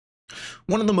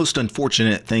One of the most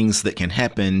unfortunate things that can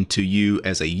happen to you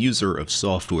as a user of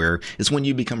software is when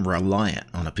you become reliant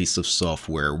on a piece of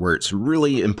software where it's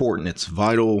really important, it's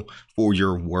vital for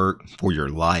your work, for your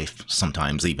life,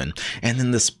 sometimes even. And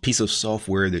then this piece of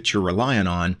software that you're relying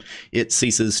on, it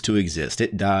ceases to exist.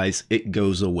 It dies, it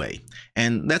goes away.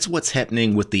 And that's what's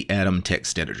happening with the Atom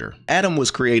text editor. Atom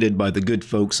was created by the good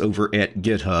folks over at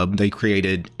GitHub. They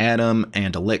created Atom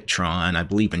and Electron, I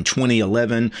believe in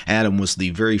 2011. Atom was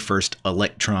the very first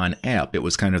Electron app. It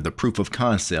was kind of the proof of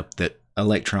concept that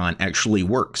Electron actually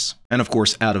works. And of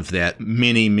course, out of that,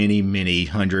 many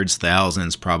hundreds,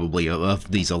 thousands probably of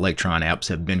these Electron apps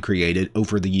have been created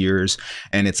over the years.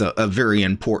 And it's a very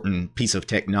important piece of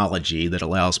technology that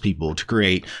allows people to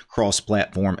create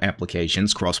cross-platform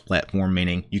applications. Cross-platform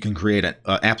meaning you can create an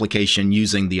application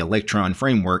using the Electron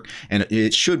framework, and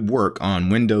it should work on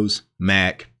Windows,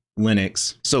 Mac,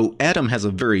 Linux. So Atom has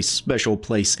a very special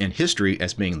place in history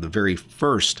as being the very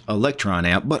first Electron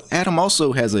app, but Atom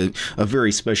also has a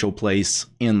very special place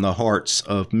in the hearts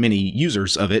of many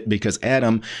users of it because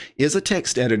Atom is a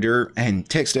text editor, and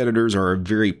text editors are a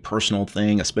very personal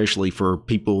thing, especially for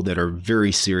people that are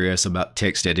very serious about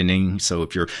text editing. So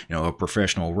if you're a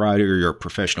professional writer, you're a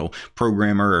professional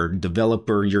programmer or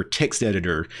developer, your text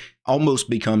editor almost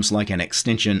becomes like an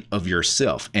extension of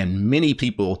yourself. And many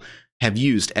people have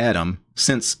used Atom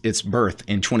since its birth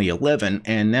in 2011,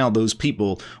 and now those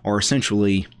people are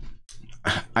essentially,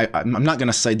 I'm not going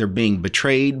to say they're being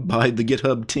betrayed by the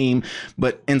GitHub team,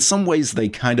 but in some ways they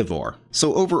kind of are.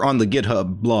 So over on the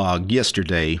GitHub blog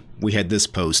yesterday, we had this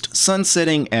post,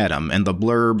 Sunsetting Atom, and the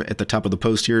blurb at the top of the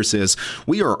post here says,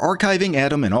 "We are archiving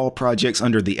Atom and all projects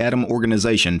under the Atom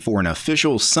organization for an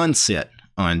official sunset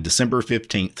on December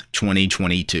 15th,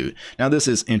 2022. Now, this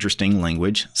is interesting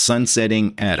language,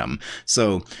 sunsetting Atom.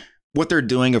 So what they're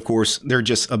doing, of course, they're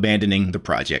just abandoning the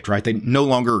project, right? They no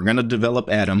longer are going to develop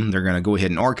Atom. They're going to go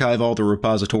ahead and archive all the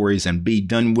repositories and be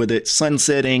done with it.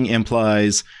 Sunsetting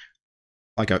implies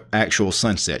like an actual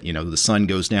sunset, the sun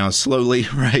goes down slowly,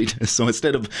 right? So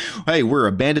instead of, hey, we're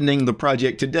abandoning the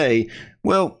project today,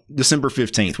 well, December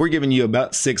 15th, we're giving you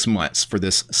about 6 months for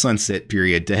this sunset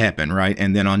period to happen, right?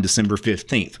 And then on December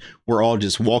 15th, we're all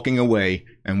just walking away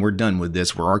and we're done with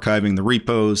this. We're archiving the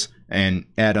repos and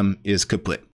Atom is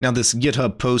kaput. Now, this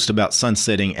GitHub post about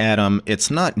sunsetting Atom,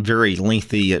 it's not very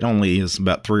lengthy. It only is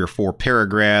about 3 or 4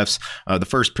 paragraphs. The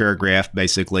first paragraph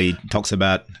basically talks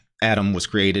about Atom was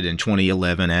created in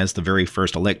 2011 as the very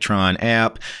first Electron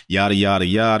app, yada, yada,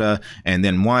 yada. And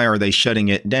then why are they shutting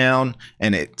it down?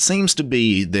 And it seems to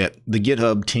be that the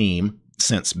GitHub team,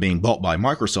 since being bought by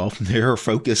Microsoft, they're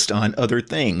focused on other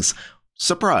things.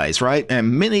 Surprise, right?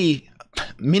 And many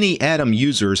Atom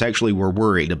users actually were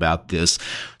worried about this.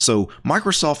 So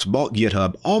Microsoft bought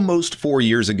GitHub almost 4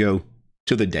 years ago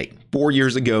to the date. 4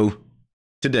 years ago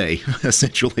today,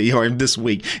 essentially, or this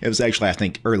week. It was actually, I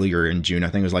think, earlier in June. I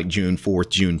think it was like June 4th,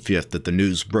 June 5th that the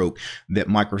news broke that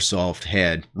Microsoft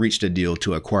had reached a deal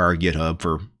to acquire GitHub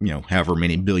for, however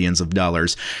many billions of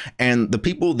dollars. And the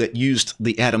people that used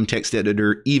the Atom text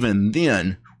editor even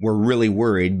then were really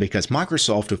worried because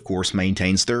Microsoft, of course,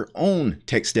 maintains their own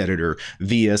text editor,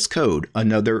 VS Code,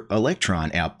 another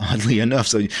Electron app, oddly enough.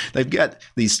 So they've got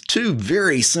these two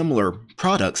very similar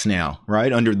products now,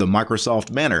 right, under the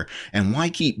Microsoft banner. And why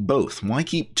keep both? Why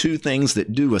keep two things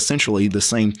that do essentially the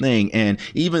same thing? And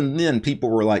even then,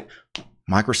 people were like,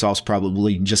 Microsoft's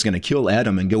probably just going to kill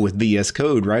Atom and go with VS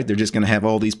Code, right? They're just going to have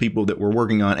all these people that were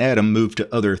working on Atom move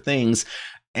to other things.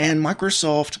 And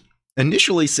Microsoft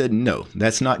initially said, no,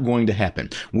 that's not going to happen.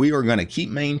 We are going to keep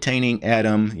maintaining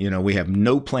Atom. We have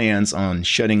no plans on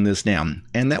shutting this down.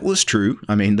 And that was true.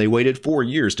 I mean, they waited 4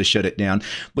 years to shut it down,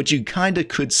 but you kind of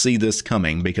could see this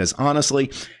coming because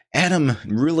honestly, Atom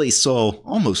really saw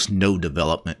almost no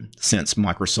development since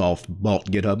Microsoft bought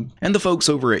GitHub. And the folks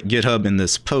over at GitHub in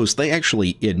this post, they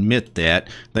actually admit that.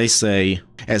 They say,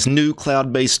 as new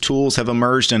cloud-based tools have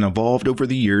emerged and evolved over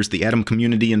the years, the Atom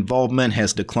community involvement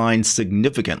has declined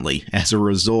significantly. As a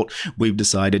result, we've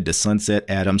decided to sunset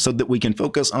Atom so that we can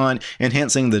focus on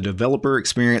enhancing the developer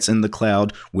experience in the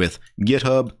cloud with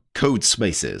GitHub Code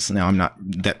Spaces. Now, I'm not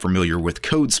that familiar with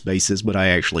Code Spaces, but I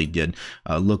actually did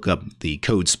look up the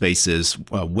Code Spaces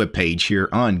webpage here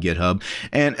on GitHub.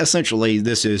 And essentially,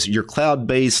 this is your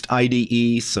cloud-based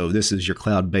IDE. So this is your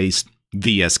cloud-based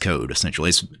VS Code, essentially.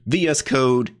 It's VS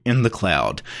Code in the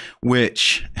cloud,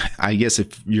 which I guess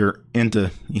if you're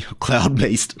into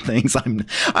cloud-based things,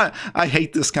 I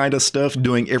hate this kind of stuff,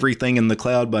 doing everything in the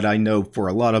cloud, but I know for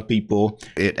a lot of people,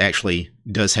 it actually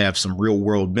does have some real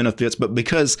world benefits, but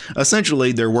because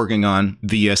essentially they're working on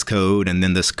VS Code and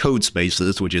then this code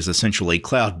spaces, which is essentially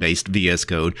cloud-based VS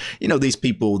Code, these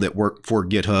people that work for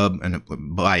GitHub and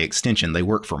by extension, they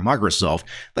work for Microsoft,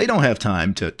 they don't have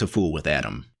time to fool with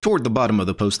Atom. Toward the bottom of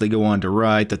the post, they go on to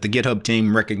write that the GitHub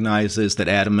team recognizes that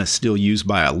Atom is still used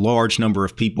by a large number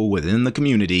of people within the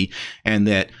community, and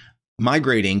that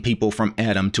migrating people from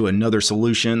Atom to another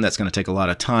solution, that's going to take a lot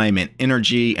of time and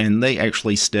energy, and they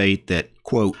actually state that,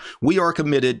 quote, "We are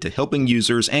committed to helping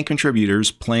users and contributors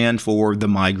plan for the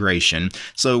migration."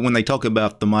 So when they talk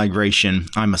about the migration,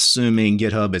 I'm assuming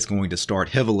GitHub is going to start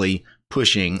heavily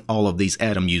pushing all of these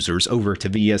Atom users over to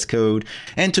VS Code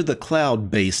and to the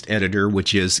cloud-based editor,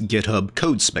 which is GitHub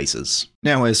Code Spaces.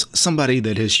 Now, as somebody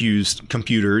that has used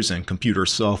computers and computer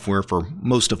software for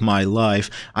most of my life,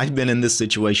 I've been in this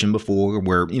situation before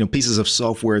where, pieces of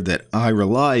software that I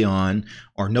rely on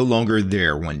are no longer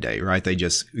there one day, right? They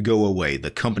just go away. The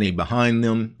company behind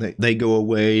them, they go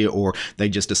away, or they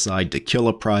just decide to kill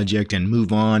a project and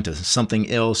move on to something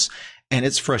else. And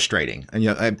it's frustrating.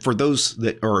 And for those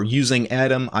that are using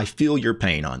Atom, I feel your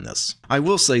pain on this. I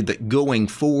will say that going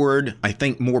forward, I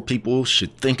think more people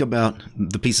should think about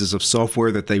the pieces of software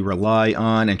that they rely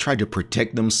on and try to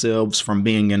protect themselves from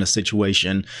being in a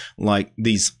situation like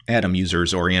these Atom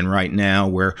users are in right now,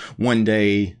 where one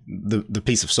day the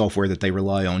piece of software that they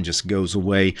rely on just goes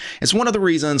away. It's one of the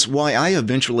reasons why I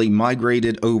eventually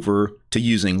migrated over to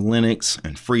using Linux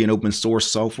and free and open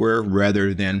source software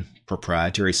rather than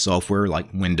proprietary software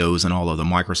like Windows and all of the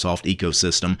Microsoft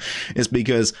ecosystem, is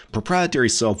because proprietary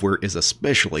software is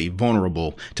especially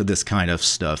vulnerable to this kind of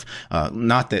stuff.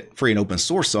 Not that free and open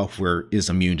source software is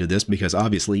immune to this, because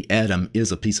obviously Atom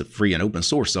is a piece of free and open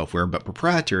source software, but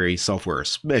proprietary software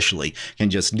especially can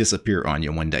just disappear on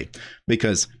you one day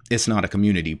because it's not a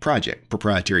community project.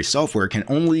 Proprietary software can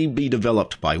only be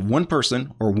developed by one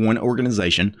person or one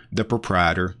organization, the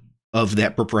proprietor of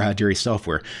that proprietary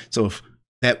software. So if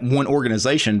that one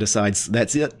organization decides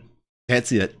that's it,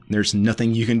 there's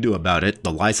nothing you can do about it.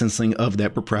 The licensing of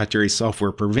that proprietary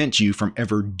software prevents you from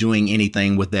ever doing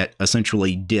anything with that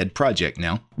essentially dead project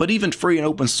now. But even free and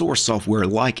open source software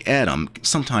like Atom,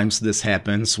 sometimes this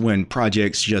happens when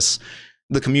projects just,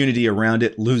 the community around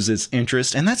it loses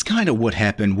interest, and that's kind of what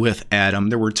happened with Atom.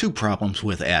 There were two problems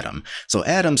with Atom. So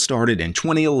Atom started in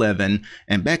 2011,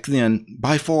 and back then,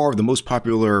 by far the most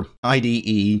popular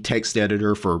IDE text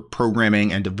editor for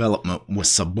programming and development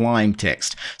was Sublime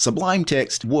Text. Sublime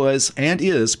Text was and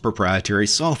is proprietary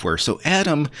software. So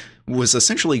Atom was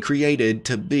essentially created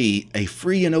to be a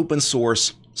free and open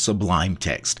source Sublime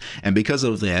Text. And because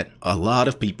of that, a lot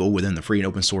of people within the free and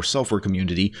open source software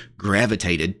community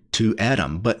gravitated to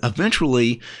Atom. But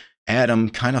eventually, Atom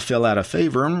kind of fell out of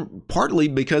favor, and partly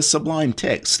because Sublime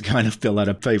Text kind of fell out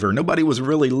of favor. Nobody was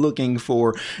really looking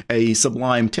for a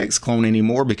Sublime Text clone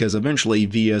anymore, because eventually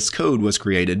VS Code was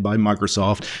created by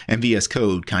Microsoft, and VS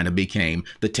Code kind of became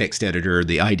the text editor,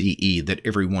 the IDE that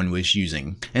everyone was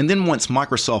using. And then once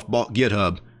Microsoft bought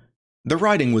GitHub, the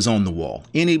writing was on the wall.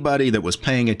 Anybody that was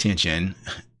paying attention,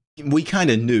 we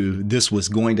kind of knew this was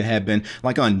going to happen.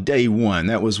 Like on day one,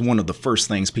 that was one of the first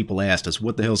things people asked us,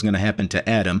 what the hell's going to happen to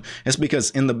Atom? It's because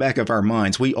in the back of our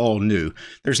minds, we all knew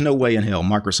there's no way in hell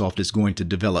Microsoft is going to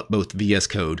develop both VS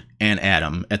Code and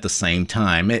Atom at the same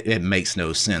time. It makes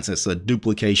no sense. It's a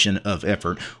duplication of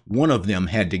effort. One of them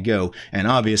had to go, and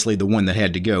obviously the one that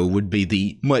had to go would be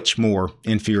the much more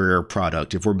inferior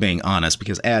product, if we're being honest,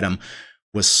 because Atom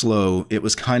was slow. It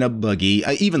was kind of buggy.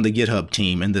 Even the GitHub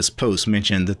team in this post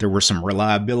mentioned that there were some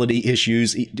reliability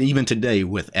issues even today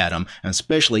with Atom,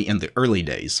 especially in the early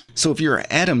days. So if you're an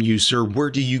Atom user, where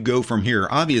do you go from here?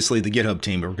 Obviously, the GitHub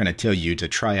team are going to tell you to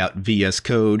try out VS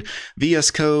Code.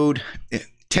 VS Code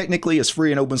technically is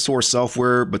free and open source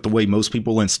software, but the way most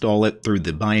people install it through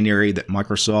the binary that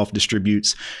Microsoft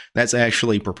distributes, that's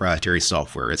actually proprietary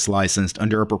software. It's licensed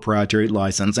under a proprietary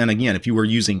license. And again, if you were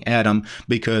using Atom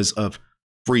because of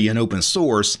free and open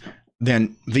source,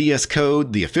 then VS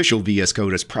Code, the official VS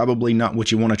Code, is probably not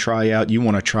what you want to try out. You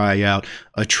want to try out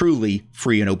a truly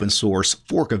free and open source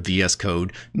fork of VS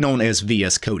Code known as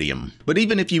VS Codium. But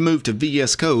even if you move to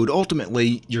VS Code,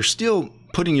 ultimately, you're still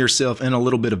putting yourself in a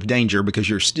little bit of danger because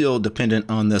you're still dependent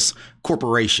on this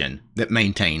corporation that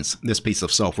maintains this piece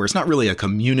of software. It's not really a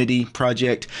community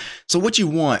project. So what you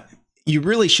want, you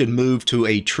really should move to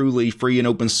a truly free and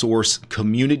open source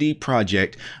community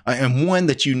project, and one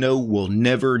that you know will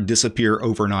never disappear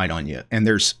overnight on you. And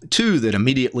there's two that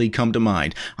immediately come to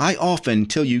mind. I often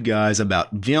tell you guys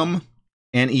about Vim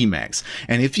and Emacs.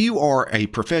 And if you are a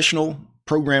professional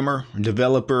programmer,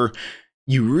 developer,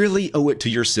 You really owe it to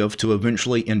yourself to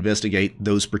eventually investigate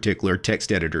those particular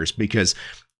text editors because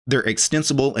they're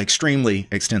extensible, extremely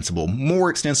extensible,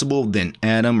 more extensible than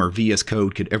Atom or VS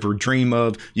Code could ever dream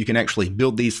of. You can actually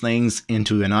build these things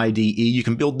into an IDE. You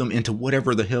can build them into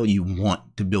whatever the hell you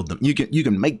want to build them. You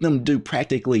can make them do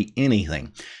practically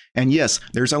anything. And yes,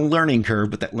 there's a learning curve,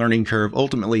 but that learning curve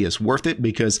ultimately is worth it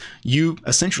because you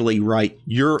essentially write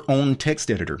your own text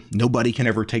editor. Nobody can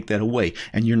ever take that away.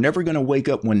 And you're never going to wake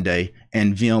up one day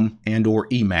and Vim and or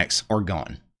Emacs are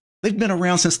gone. They've been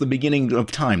around since the beginning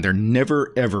of time. They're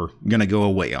never, ever going to go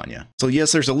away on you. So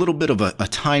yes, there's a little bit of a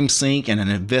time sink and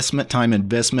an time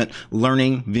investment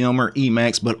learning Vim or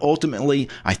Emacs, but ultimately,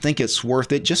 I think it's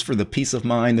worth it just for the peace of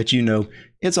mind that you know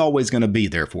it's always going to be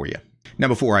there for you. Now,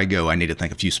 before I go, I need to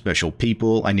thank a few special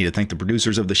people. I need to thank the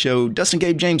producers of the show, Dustin,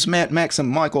 Gabe, James, Matt, Maxim,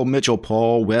 Michael, Mitchell,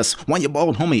 Paul, Wes, Wanya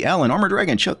Bald, Homie, Alan, Armor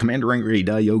Dragon, Chuck, Commander Angry,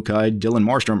 Yokai, Dylan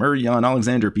Marstrom, Jan,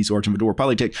 Alexander, Peace Arch and Fedor,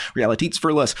 Polytech, Realities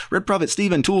for Less, Red Prophet,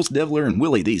 Steven, Tools, Devler, and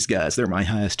Willie. These guys, they're my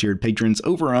highest tiered patrons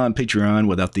over on Patreon.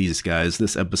 Without these guys,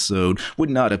 this episode would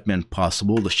not have been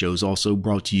possible. The show's also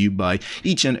brought to you by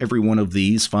each and every one of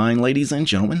these fine ladies and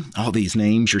gentlemen. All these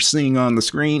names you're seeing on the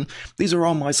screen, these are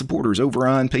all my supporters over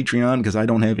on Patreon because I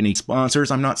don't have any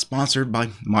sponsors. I'm not sponsored by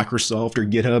Microsoft or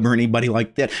GitHub or anybody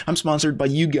like that. I'm sponsored by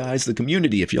you guys, the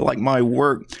community. If you like my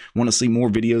work, want to see more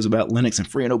videos about Linux and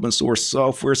free and open source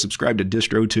software, subscribe to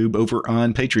DistroTube over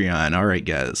on Patreon. All right,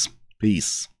 guys.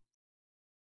 Peace.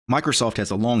 Microsoft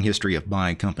has a long history of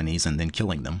buying companies and then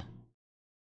killing them.